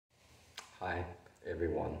Hi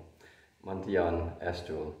everyone, Mondian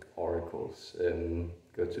Astral Oracles.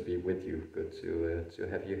 Good to be with you, good to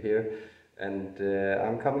have you here. And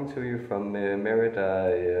I'm coming to you from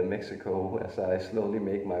Merida, Mexico, as I slowly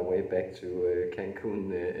make my way back to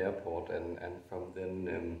Cancun airport, and from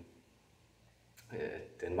then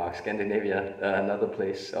Denmark, Scandinavia, another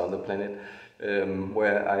place on the planet,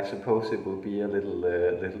 where I suppose it will be a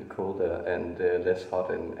little colder and less hot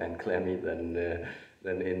and clammy than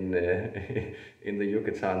in in the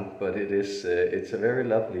Yucatan. But it's a very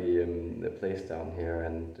lovely place down here,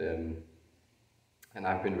 and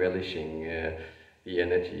I've been relishing the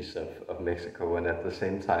energies of Mexico, and at the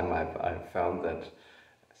same time I've found that,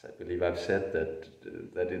 I believe I've said that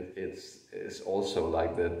it's also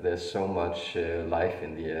like that there's so much life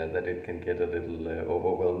in the air that it can get a little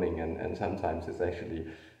overwhelming, and sometimes it's actually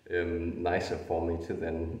nicer for me to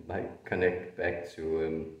then like connect back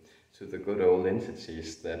to the good old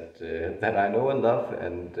entities that I know and love,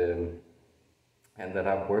 and that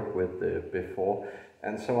I've worked with before.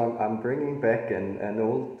 And so I'm bringing back an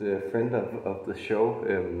old friend of the show.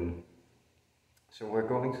 So we're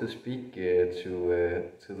going to speak to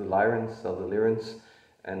the Lyrans, or the Lyrans,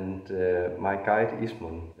 and my guide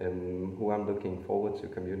Iesmun, who I'm looking forward to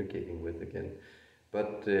communicating with again.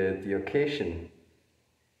 But the occasion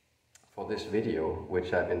for this video,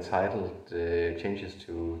 which I've entitled Changes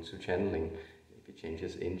to Channeling, maybe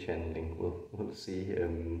Changes in Channeling, we'll see.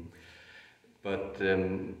 But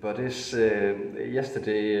is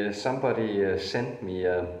yesterday somebody sent me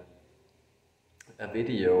a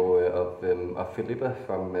video of Philippa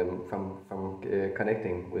from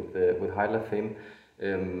connecting with Hyla Fame,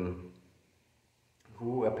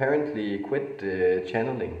 who apparently quit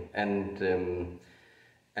channeling, and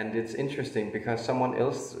it's interesting because someone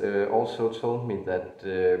else also told me that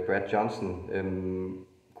Brad Johnson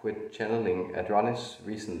quit channeling Adronis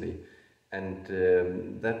recently, and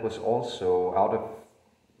that was also out of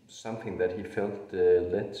something that he felt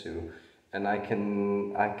led to, and I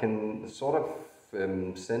can sort of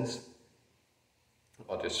sense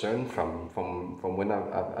or discern from when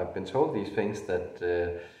I've been told these things that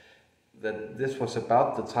that this was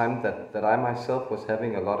about the time that I myself was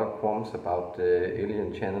having a lot of qualms about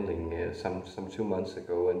alien channeling some 2 months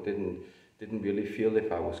ago, and didn't really feel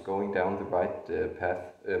if I was going down the right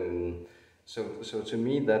path. So to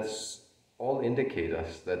me, that's all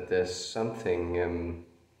indicators that there's something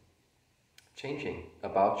changing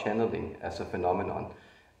about channeling as a phenomenon.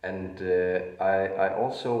 And I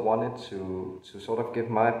also wanted to sort of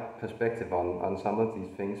give my perspective on some of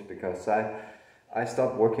these things, because I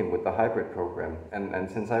stopped working with the hybrid program, and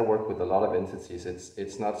since I work with a lot of entities,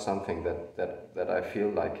 it's not something that I feel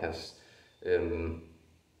like has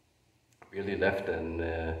really left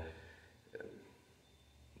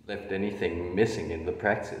anything missing in the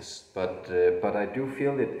practice. But I do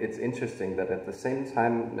feel it's interesting that at the same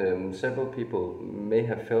time several people may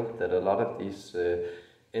have felt that a lot of these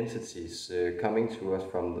entities coming to us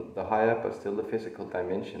from the higher but still the physical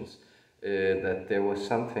dimensions, that there was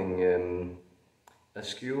something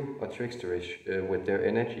askew or tricksterish with their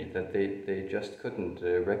energy, that they just couldn't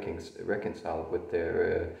reconcile with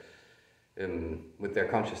their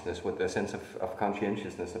consciousness, with their sense of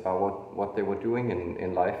conscientiousness about what they were doing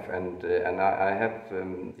in life. And I have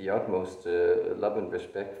the utmost love and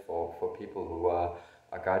respect for people who are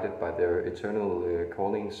guided by their eternal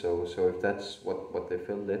calling. So if that's what they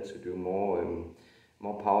feel led to do, more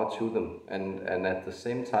power to them. And at the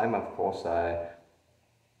same time, of course,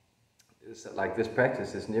 like this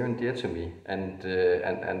practice is near and dear to me, and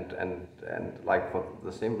like for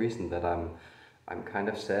the same reason that I'm kind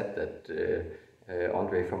of sad that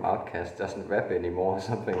Andre from O.A.K doesn't rap anymore or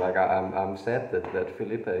something. Like I'm sad that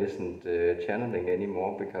Philippa isn't channeling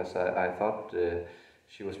anymore, because I thought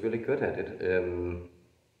she was really good at it,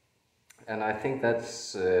 and I think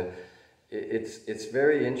that's it's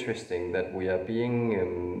very interesting that we are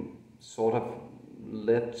being sort of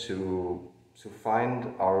led to find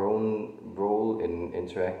our own role in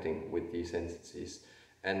interacting with these entities,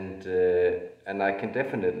 and I can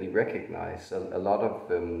definitely recognize a lot of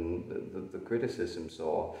the criticisms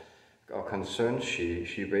or concerns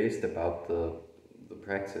she raised about the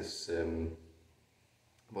practice.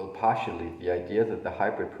 Well, partially the idea that the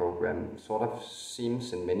hybrid program sort of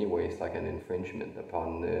seems in many ways like an infringement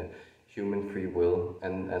upon human free will,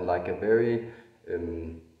 and like a very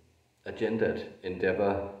agendaed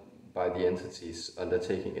endeavor by the entities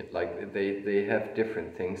undertaking it. Like they have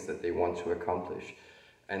different things that they want to accomplish,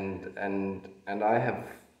 and I have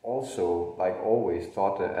also, like, always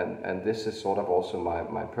thought, and this is sort of also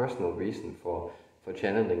my personal reason for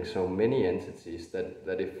channeling so many entities,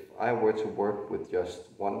 that if I were to work with just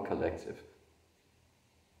one collective,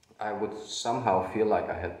 I would somehow feel like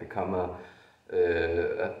I had become a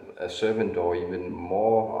servant, or even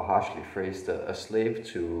more harshly phrased, a slave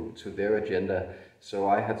to their agenda. So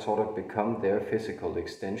I had sort of become their physical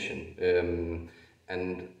extension,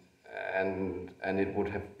 and and it would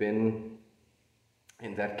have been,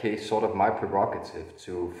 in that case, sort of my prerogative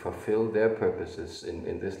to fulfill their purposes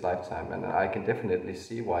in this lifetime. And I can definitely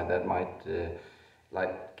see why that might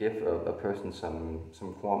like give a person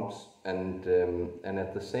some qualms. And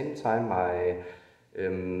at the same time,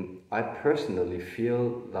 I personally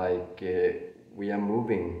feel like we are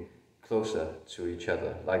moving closer to each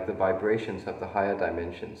other, like the vibrations of the higher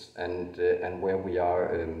dimensions, and where we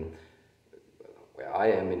are. Where I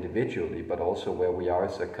am individually, but also where we are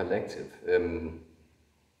as a collective,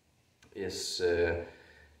 is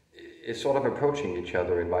sort of approaching each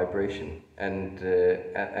other in vibration, and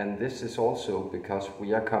this is also because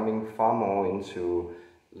we are coming far more into,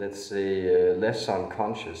 let's say, less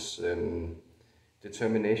unconscious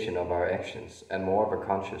determination of our actions and more of a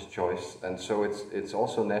conscious choice. And so it's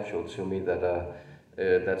also natural to me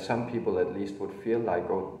that some people at least would feel like,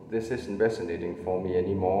 oh, this isn't resonating for me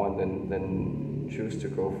anymore, and then choose to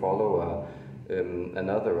go follow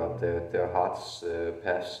another of their heart's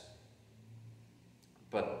paths.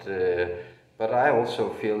 But I also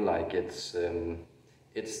feel like it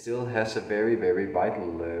still has a very, very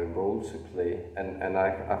vital role to play, and I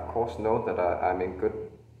of course know that I'm in good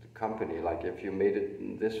company. Like, if you made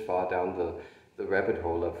it this far down the rabbit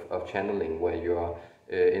hole of channeling, where you are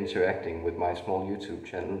interacting with my small YouTube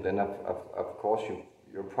channel, then of course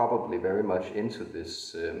you're probably very much into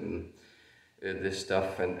this this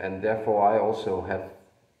stuff, and therefore I also have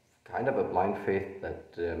kind of a blind faith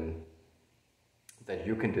that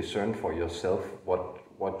you can discern for yourself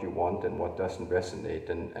what you want and what doesn't resonate,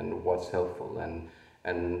 and what's helpful,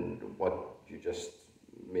 and what you just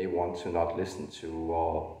may want to not listen to,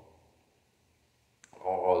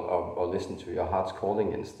 or listen to your heart's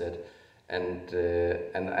calling instead. And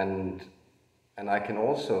I can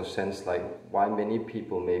also sense like why many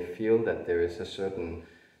people may feel that there is a certain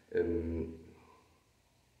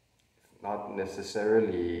not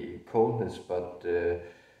necessarily coldness, but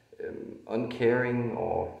uncaring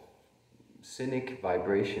or cynic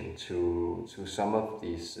vibration to some of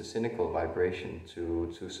these cynical vibration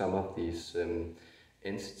to some of these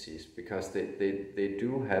entities, because they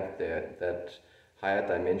do have that higher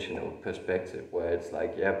dimensional perspective, where it's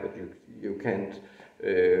like, yeah, but you can't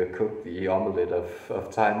cook the omelette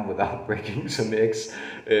of time without breaking some eggs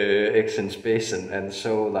in space, and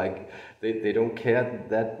so like they don't care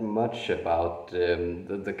that much about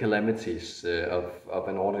the calamities of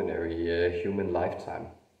an ordinary human lifetime.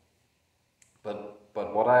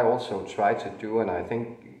 But what I also try to do, and I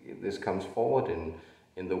think this comes forward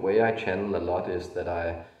in the way I channel a lot, is that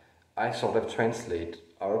I sort of translate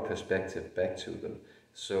our perspective back to them.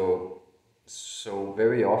 So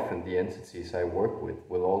very often the entities I work with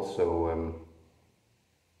will also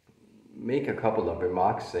make a couple of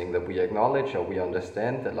remarks saying that we acknowledge or we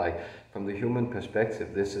understand that, like, from the human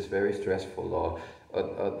perspective, this is very stressful, or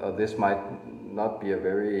this might not be a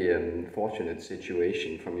very fortunate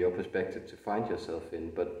situation from your perspective to find yourself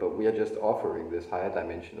in, but we are just offering this higher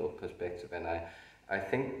dimensional perspective. And I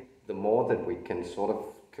think the more that we can sort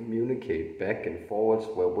of communicate back and forwards,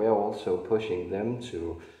 where we're also pushing them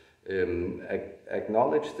to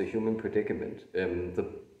acknowledge the human predicament,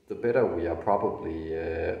 the better we are probably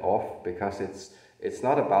off, because it's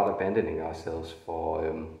not about abandoning ourselves for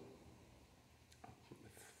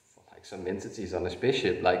like some entities on a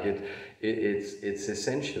spaceship. Like it's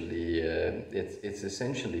essentially it's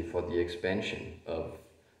essentially for the expansion of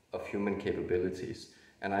human capabilities,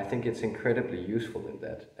 and I think it's incredibly useful in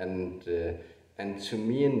that. And to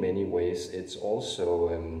me, in many ways, it's also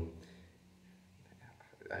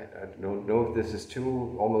I don't know if this is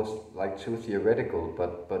too theoretical,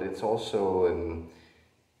 but it's also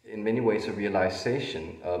in many ways a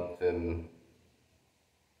realization of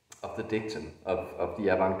the dictum of the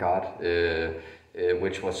avant-garde,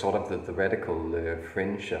 which was sort of the radical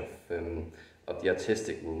fringe of the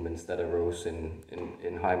artistic movements that arose in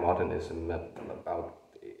high modernism about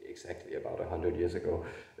 100 years ago,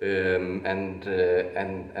 and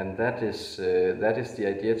that is the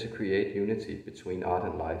idea, to create unity between art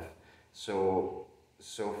and life. So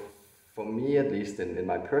for me, at least in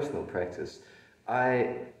my personal practice,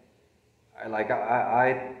 I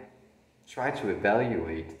try to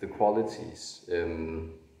evaluate the qualities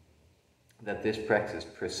that this practice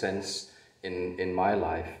presents in my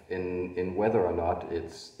life, in whether or not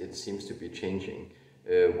it seems to be changing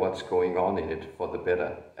what's going on in it for the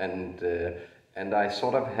better. And I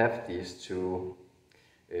sort of have these two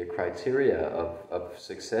criteria of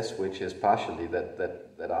success, which is partially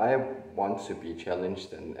that I want to be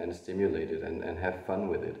challenged and stimulated and have fun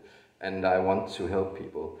with it, and I want to help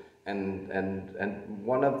people, and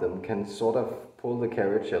one of them can sort of pull the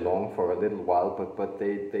carriage along for a little while, but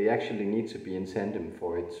they actually need to be in tandem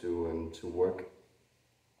for it to work.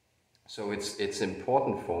 So it's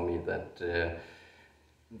important for me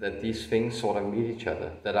that these things sort of meet each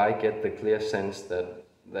other, that I get the clear sense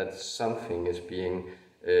that something is being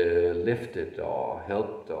lifted or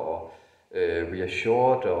helped or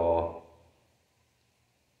reassured or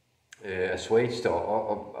assuaged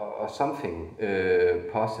or something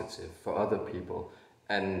positive for other people,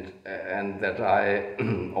 and that I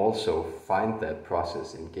also find that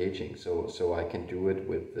process engaging, so I can do it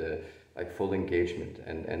with like full engagement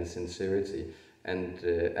and sincerity, and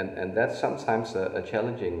that's sometimes a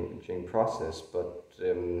challenging process, but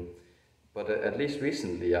at least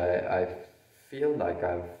recently I feel like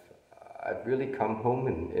I've really come home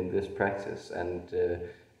in this practice, and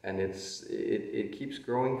it keeps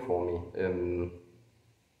growing for me,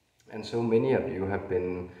 and so many of you have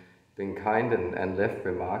been kind and left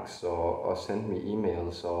remarks or sent me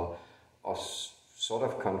emails or sort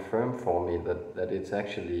of confirmed for me that it's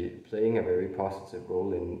actually playing a very positive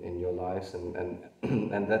role in your lives, and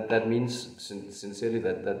that means sincerely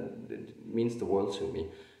that it means the world to me.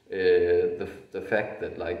 The fact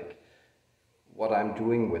that like what I'm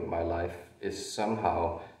doing with my life is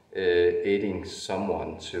somehow aiding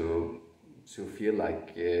someone to feel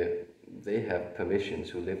like they have permission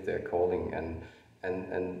to live their calling,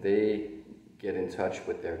 and they get in touch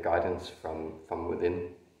with their guidance from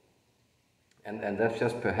within. And that's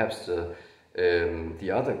just perhaps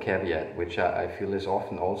the other caveat, which I feel is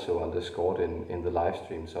often also underscored in the live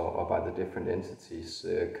streams or by the different entities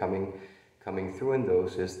coming through in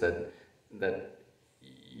those, is that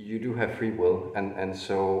you do have free will, and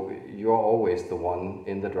so you're always the one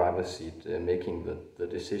in the driver's seat making the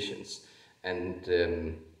decisions, and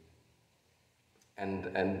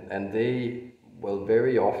they will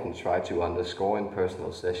very often try to underscore in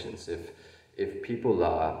personal sessions if people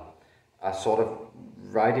are sort of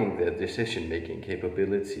writing their decision-making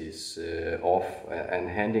capabilities off and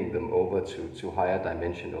handing them over to higher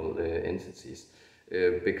dimensional entities,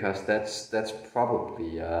 because that's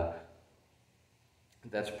probably a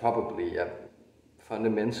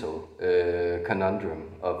fundamental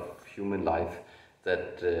conundrum of human life,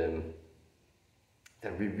 that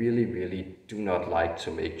we really do not like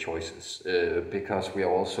to make choices, because we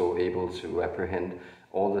are also able to apprehend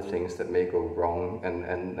all the things that may go wrong,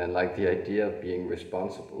 and like the idea of being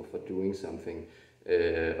responsible for doing something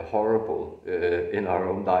horrible in our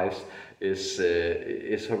own lives is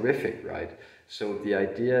horrific, right? So the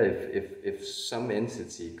idea, if some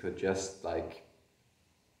entity could just like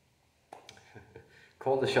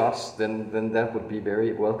call the shots, then that would be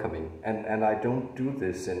very welcoming. And I don't do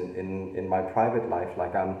this in my private life.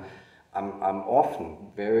 Like I'm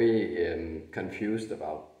often very confused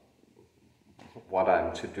about what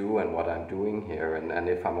I'm to do and what I'm doing here, and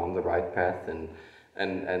if I'm on the right path, and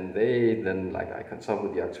they then, like, I consult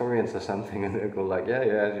with the Arcturians or something, and they go like,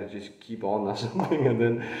 yeah, just keep on or something,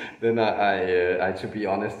 and then I to be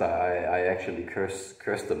honest, I actually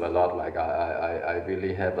curse them a lot. Like I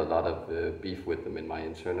really have a lot of beef with them in my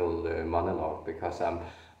internal monologue, because I'm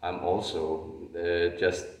also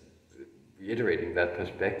just reiterating that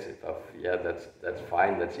perspective of, yeah, that's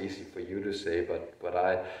fine, that's easy for you to say, but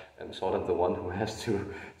I am sort of the one who has to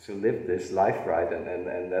live this life, right,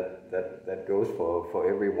 and that goes for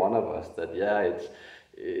every one of us, that yeah,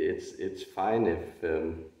 it's fine if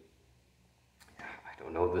I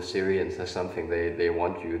don't know, the Syrians or something, they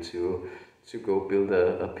want you to go build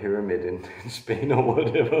a pyramid in Spain or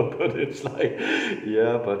whatever, but it's like,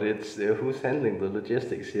 yeah, but it's who's handling the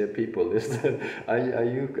logistics here, people? Is that are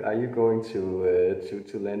you going to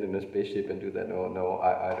land in a spaceship and do that? No,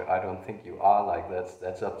 I don't think you are. Like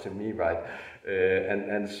that's up to me, right?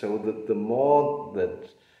 And so the more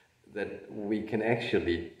that we can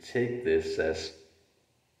actually take this as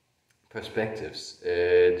perspectives,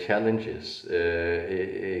 challenges,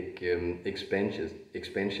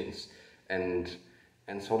 expansions, and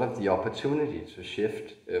sort of the opportunity to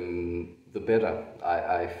shift, the better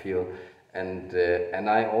I feel, and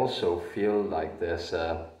I also feel like there's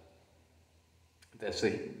a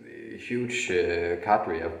huge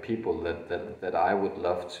cadre of people that I would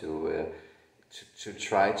love to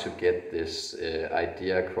try to get this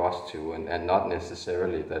idea across to, and not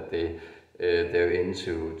necessarily that they're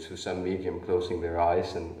into some medium closing their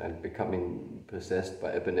eyes and becoming possessed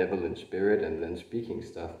by a benevolent spirit and then speaking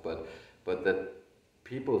stuff, but that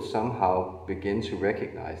people somehow begin to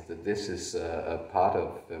recognize that this is a part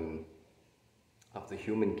of the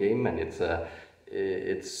human game, and it's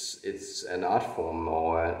an art form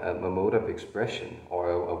or a mode of expression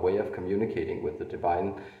or a way of communicating with the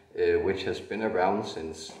divine, which has been around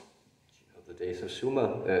since the days of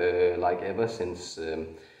Sumer, like ever since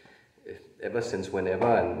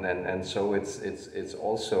whenever, and so it's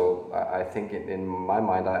also, I think in my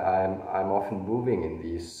mind I'm often moving in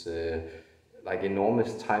these like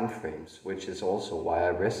enormous time frames, which is also why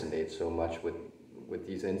I resonate so much with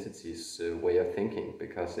these entities' way of thinking,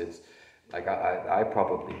 because it's like I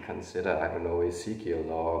probably consider, I don't know,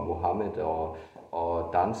 Ezekiel or Muhammad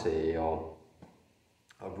or Dante or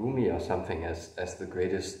Rumi or something as the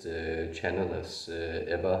greatest channelers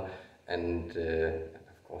ever, and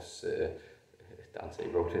of course Dante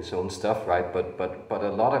wrote his own stuff, right? But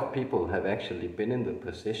a lot of people have actually been in the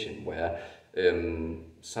position where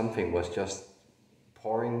something was just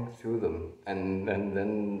pouring through them, and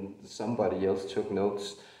then somebody else took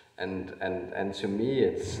notes, and to me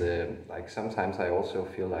it's like sometimes I also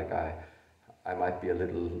feel like I might be a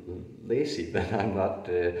little lazy, that I'm not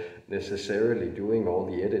necessarily doing all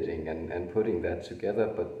the editing and putting that together,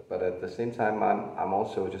 but at the same time I'm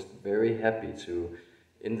also just very happy to,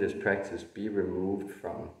 in this practice, be removed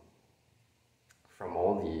from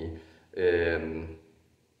all the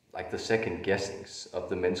like the second guessings of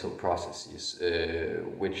the mental processes,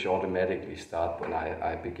 which automatically start when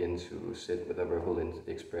I begin to sit with a verbal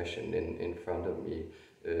expression in front of me,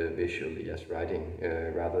 visually as writing,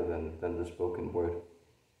 rather than the spoken word.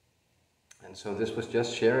 And so this was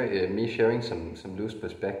just me sharing some loose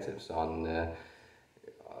perspectives on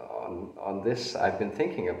this I've been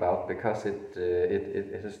thinking about, because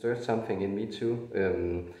it has stirred something in me too.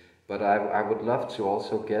 But I would love to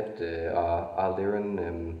also get our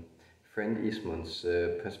Lyran friend Iesmun's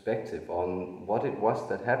perspective on what it was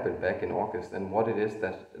that happened back in August, and what it is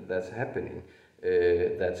that's happening,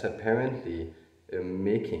 that's apparently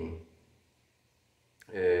making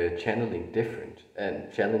channeling different and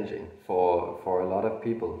challenging for a lot of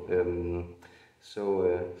people.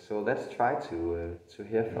 So let's try to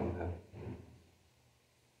hear from her.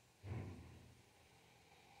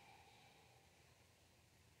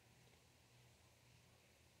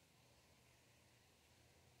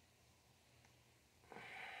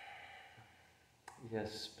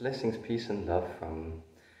 Yes, blessings, peace and love from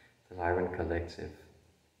the Lyran Collective.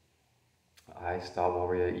 I, Star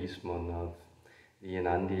Warrior Iesmun of the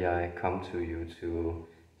Anandi, I come to you to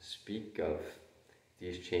speak of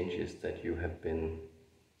these changes that you have been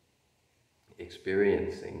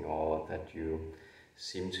experiencing, or that you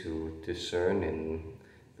seem to discern in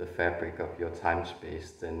the fabric of your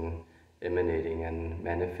time-space, then emanating and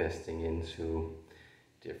manifesting into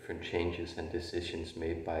different changes and decisions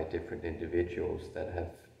made by different individuals that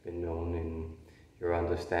have been known in your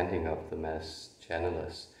understanding of them as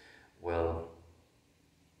channelers. Well,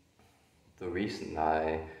 the reason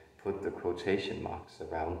I put the quotation marks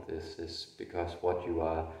around this is because what you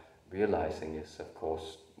are realizing is, of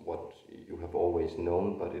course, what you have always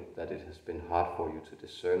known, but that it has been hard for you to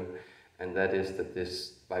discern, and that is that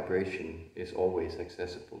this vibration is always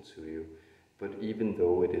accessible to you. But even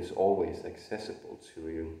though it is always accessible to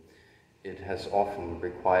you, it has often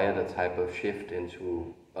required a type of shift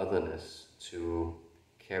into otherness to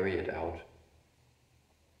carry it out.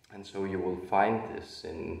 And so you will find this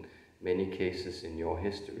in many cases in your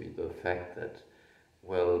history, the fact that,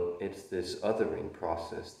 well, it's this othering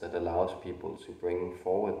process that allows people to bring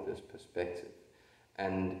forward this perspective.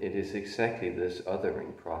 And it is exactly this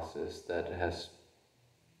othering process that has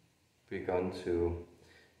begun to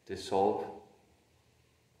dissolve.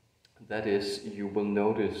 That is, you will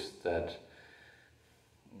notice that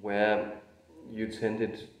where you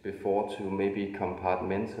tended before to maybe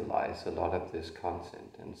compartmentalize a lot of this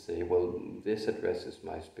content and say, well, this addresses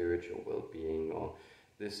my spiritual well-being, or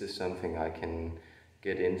this is something I can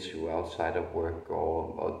get into outside of work,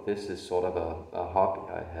 or this is sort of a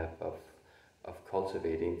hobby I have of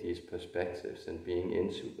cultivating these perspectives and being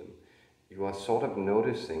into them. You are sort of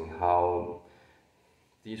noticing how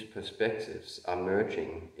these perspectives are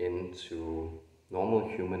merging into normal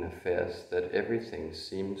human affairs, that everything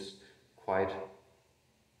seems quite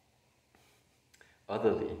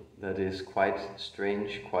otherly, that is quite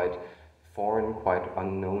strange, quite foreign, quite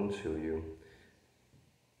unknown to you.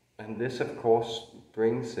 And this, of course,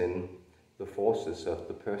 brings in the forces of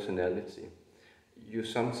the personality. You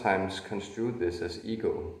sometimes construe this as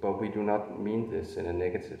ego, but we do not mean this in a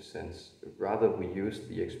negative sense. Rather, we use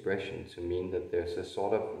the expression to mean that there's a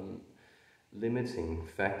sort of limiting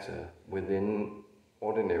factor within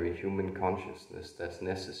ordinary human consciousness that's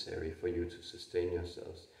necessary for you to sustain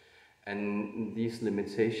yourselves. And these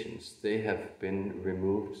limitations, they have been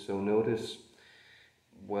removed. So notice,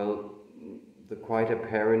 well, the quite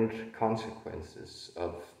apparent consequences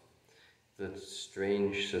of the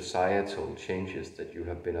strange societal changes that you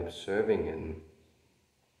have been observing in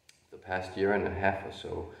the past year and a half or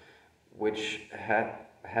so, which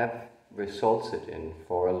have resulted in,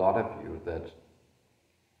 for a lot of you, that,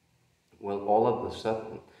 well, all of a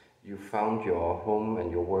sudden, you found your home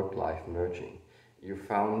and your work life merging. You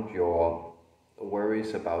found your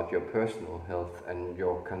worries about your personal health and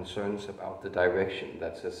your concerns about the direction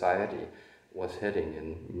that society was heading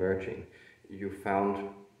in merging. You found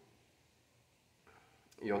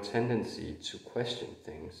your tendency to question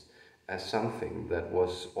things as something that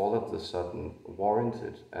was all of a sudden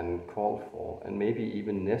warranted and called for and maybe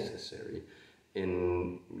even necessary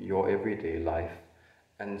in your everyday life.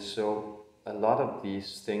 And so a lot of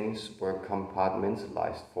these things were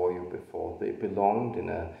compartmentalized for you before. They belonged in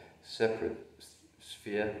a separate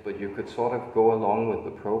sphere, but you could sort of go along with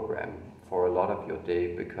the program for a lot of your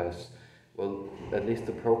day because, well, at least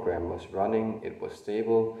the program was running, it was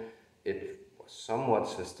stable, it was somewhat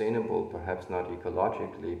sustainable, perhaps not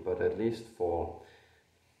ecologically, but at least for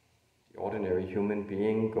the ordinary human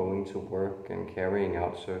being going to work and carrying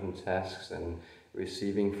out certain tasks and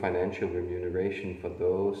receiving financial remuneration for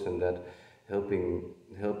those, and that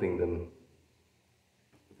helping them,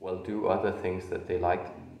 well, do other things that they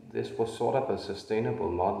liked. This was sort of a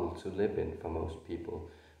sustainable model to live in for most people.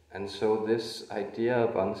 And so this idea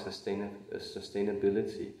of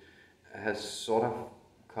sustainability has sort of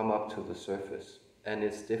come up to the surface, and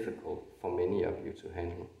it's difficult for many of you to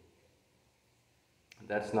handle.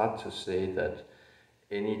 That's not to say that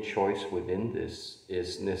any choice within this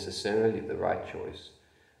is necessarily the right choice.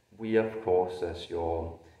 We, of course, as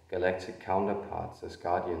your galactic counterparts, as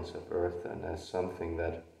guardians of Earth, and as something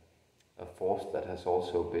that, a force that has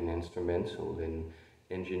also been instrumental in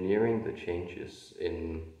engineering the changes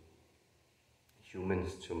in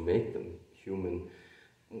humans to make them human,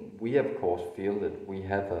 we of course feel that we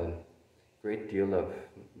have a great deal of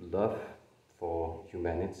love for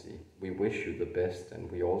humanity. We wish you the best,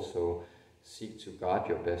 and we also seek to guard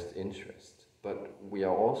your best interest. But we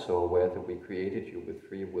are also aware that we created you with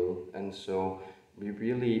free will, and so we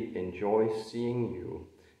really enjoy seeing you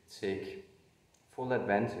take full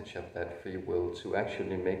advantage of that free will to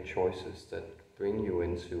actually make choices that bring you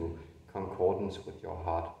into concordance with your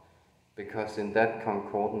heart. Because in that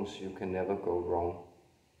concordance you can never go wrong.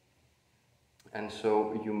 And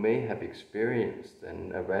so you may have experienced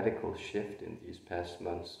then a radical shift in these past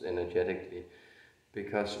months energetically,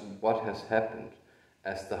 because what has happened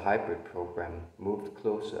as the hybrid program moved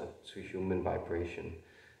closer to human vibration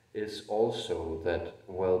is also that,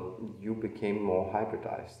 well, you became more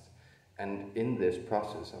hybridized. And in this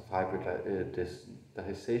process of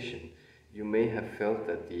hybridization, you may have felt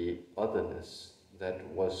that the otherness that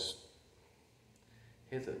was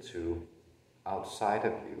hitherto outside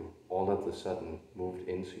of you all of a sudden moved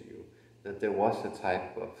into you, that there was a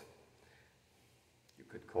type of, you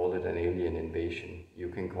could call it an alien invasion, you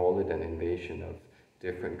can call it an invasion of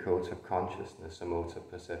different codes of consciousness or modes of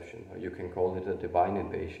perception, or you can call it a divine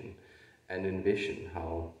invasion, and envision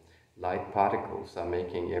how light particles are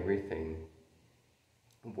making everything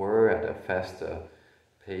whir at a faster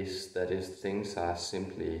pace. That is, things are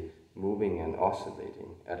simply moving and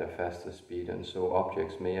oscillating at a faster speed, and so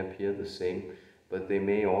objects may appear the same, but they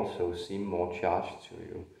may also seem more charged to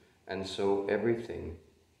you. And so everything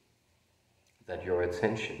that your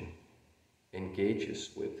attention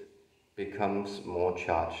engages with becomes more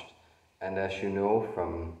charged. And as you know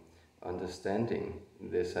from understanding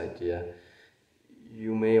this idea,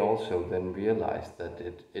 you may also then realize that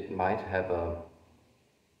it might have a,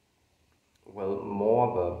 well, more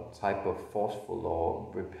of a type of forceful or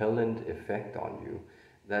repellent effect on you.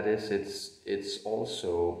 That is, it's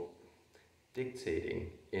also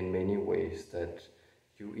dictating in many ways that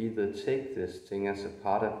you either take this thing as a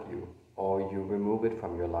part of you, or you remove it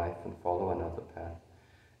from your life and follow another path.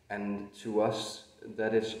 And to us,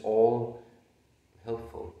 that is all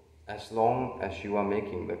helpful, as long as you are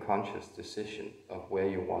making the conscious decision of where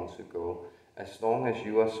you want to go, as long as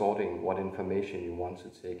you are sorting what information you want to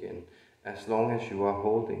take in, as long as you are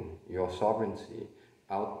holding your sovereignty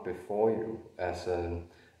out before you as a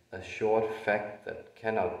short fact that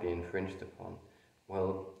cannot be infringed upon,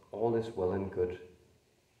 well, all is well and good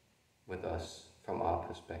with us from our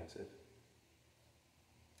perspective.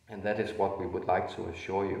 And that is what we would like to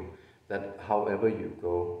assure you, that however you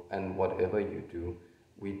go and whatever you do,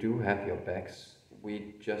 we do have your backs.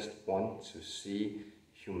 We just want to see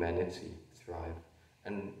humanity thrive.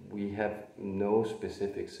 And we have no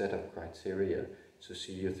specific set of criteria to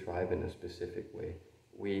see you thrive in a specific way.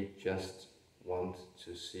 We just want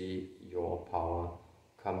to see your power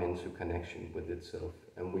come into connection with itself.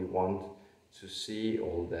 And we want to see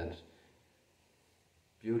all that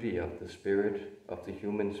beauty of the spirit, of the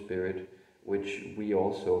human spirit, which we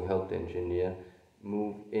also helped engineer,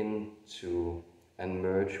 move into and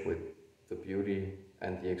merge with the beauty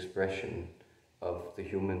and the expression of the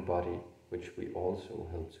human body, which we also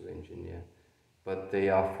helped to engineer. But they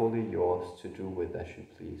are fully yours to do with as you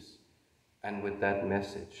please. And with that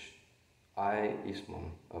message, I, Iesmun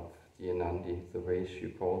of the Anandi, the race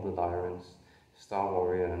you call the Lyrans, Star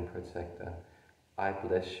Warrior and Protector, I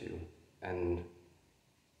bless you, and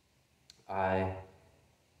I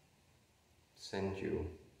send you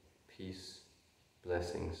peace,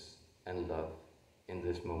 blessings, and love in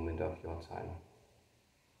this moment of your time.